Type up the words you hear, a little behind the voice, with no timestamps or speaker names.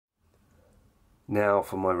Now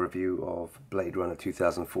for my review of Blade Runner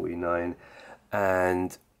 2049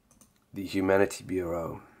 and the Humanity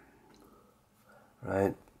Bureau.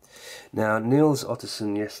 Right now, Niels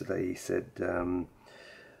Otterson yesterday said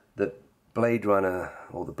that Blade Runner,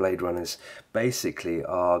 or the Blade Runners, basically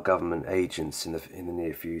are government agents in the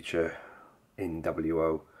near future.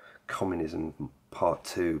 NWO, Communism Part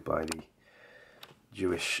 2 by the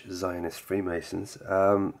Jewish Zionist Freemasons.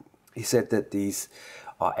 He said that these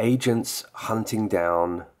are agents hunting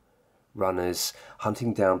down runners,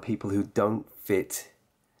 hunting down people who don't fit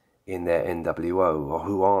in their NWO or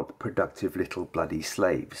who aren't productive little bloody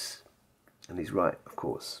slaves. And he's right, of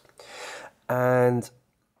course. And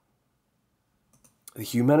the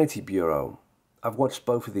Humanity Bureau, I've watched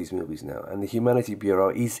both of these movies now, and the Humanity Bureau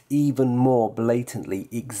is even more blatantly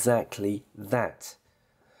exactly that.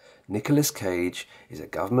 Nicolas Cage is a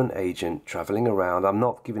government agent traveling around. I'm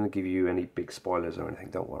not going to give you any big spoilers or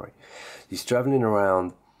anything, don't worry. He's traveling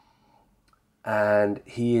around and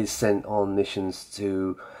he is sent on missions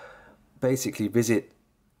to basically visit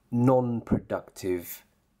non-productive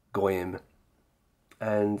goyim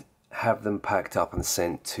and have them packed up and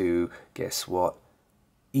sent to, guess what,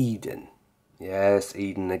 Eden. Yes,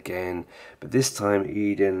 Eden again. But this time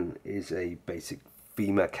Eden is a basic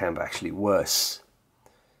FEMA camp, actually worse.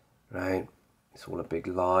 Right? It's all a big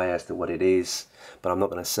lie as to what it is, but I'm not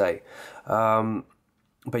going to say.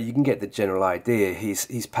 But you can get the general idea.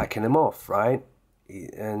 He's packing them off, right?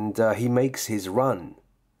 And he makes his run,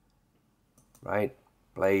 right?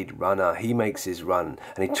 Blade Runner, he makes his run,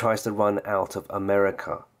 and he tries to run out of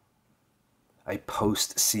America. A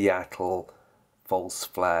post-Seattle false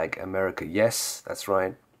flag America. Yes, that's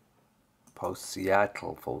right.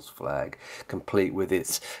 Post-Seattle false flag, complete with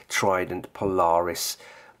its Trident Polaris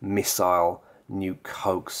missile nuke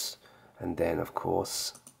hoax, and then of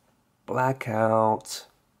course blackout.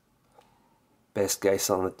 Best guess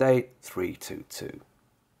on the date 3/22,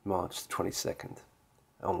 March 22nd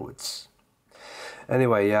onwards.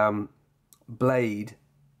 Anyway, Blade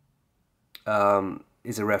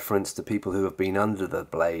is a reference to people who have been under the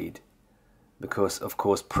blade, because of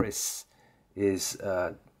course Pris is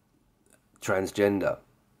transgender,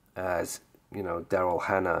 as you know, Daryl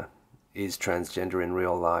Hannah is transgender in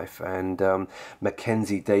real life, and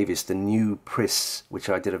Mackenzie Davis, the new Pris, which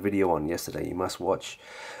I did a video on yesterday, you must watch,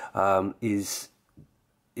 is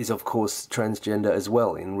of course transgender as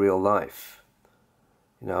well in real life.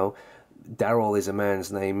 You know, Daryl is a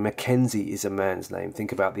man's name, Mackenzie is a man's name.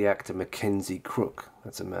 Think about the actor Mackenzie Crook,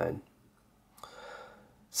 that's a man.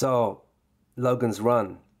 So Logan's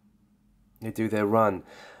Run, they do their run,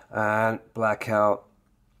 and blackout.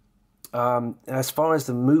 As far as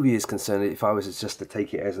the movie is concerned, if I was just to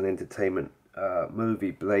take it as an entertainment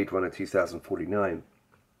movie, Blade Runner 2049,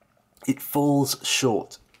 it falls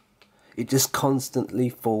short. It just constantly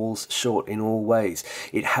falls short in all ways.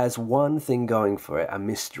 It has one thing going for it, a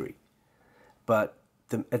mystery. But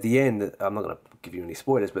at the end, I'm not going to give you any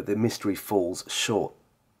spoilers, but the mystery falls short.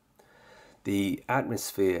 The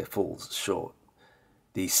atmosphere falls short.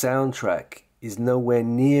 The soundtrack is nowhere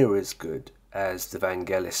near as good as the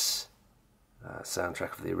Vangelis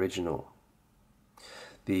soundtrack of the original.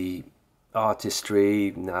 The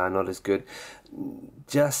artistry, nah, not as good.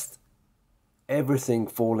 Just everything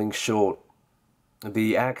falling short.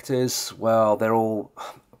 The actors, well, they're all,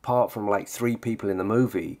 apart from like 3 people in the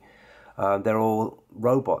movie, they're all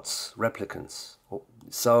robots, replicants.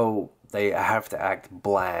 So they have to act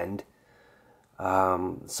bland.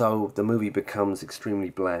 So the movie becomes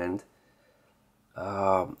extremely bland.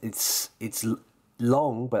 It's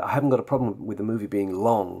long, but I haven't got a problem with the movie being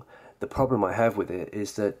long. The problem I have with it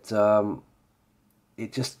is that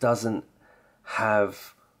it just doesn't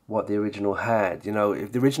have what the original had. You know,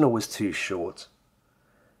 if the original was too short,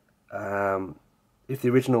 if the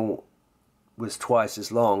original was twice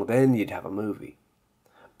as long, then you'd have a movie.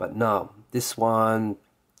 But no, this one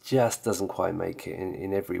just doesn't quite make it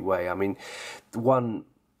in every way. I mean, the one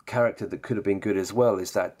character that could have been good as well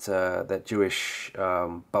is that that Jewish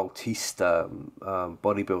Bautista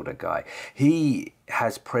bodybuilder guy. He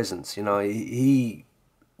has presence, you know. He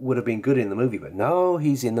would have been good in the movie, but no,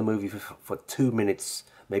 he's in the movie for 2 minutes,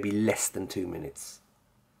 maybe less than 2 minutes,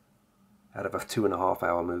 out of a 2.5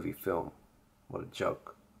 hour movie film. What a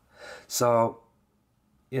joke. So,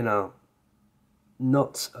 you know,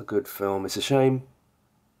 not a good film. It's a shame.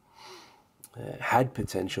 It had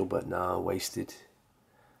potential, but no, wasted.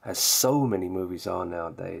 As so many movies are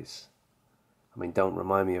nowadays. I mean, don't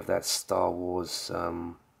remind me of that Star Wars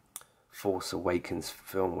Force Awakens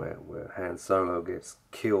film where Han Solo gets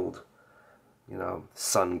killed. You know,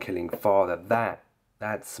 son killing father.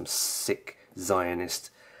 That's some sick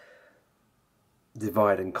Zionist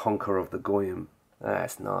divide and conquer of the Goyim.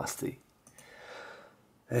 That's nasty.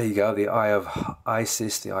 There you go, the Eye of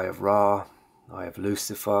Isis, the Eye of Ra, Eye of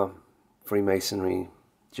Lucifer, Freemasonry,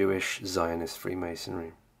 Jewish Zionist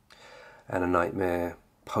Freemasonry, and a nightmare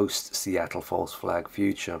post-Seattle false flag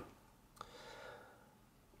future.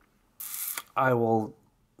 I will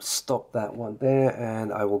stop that one there,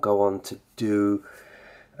 and I will go on to do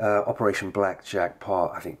Operation Blackjack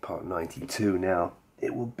part 92 now.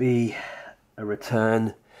 It will be a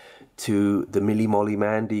return to the Millie Molly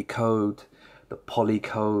Mandy code, the Polly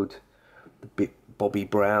code, the Bobby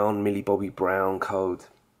Brown, Millie Bobby Brown code.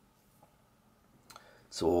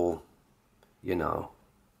 It's all, you know,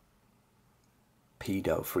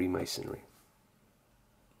 pedo Freemasonry.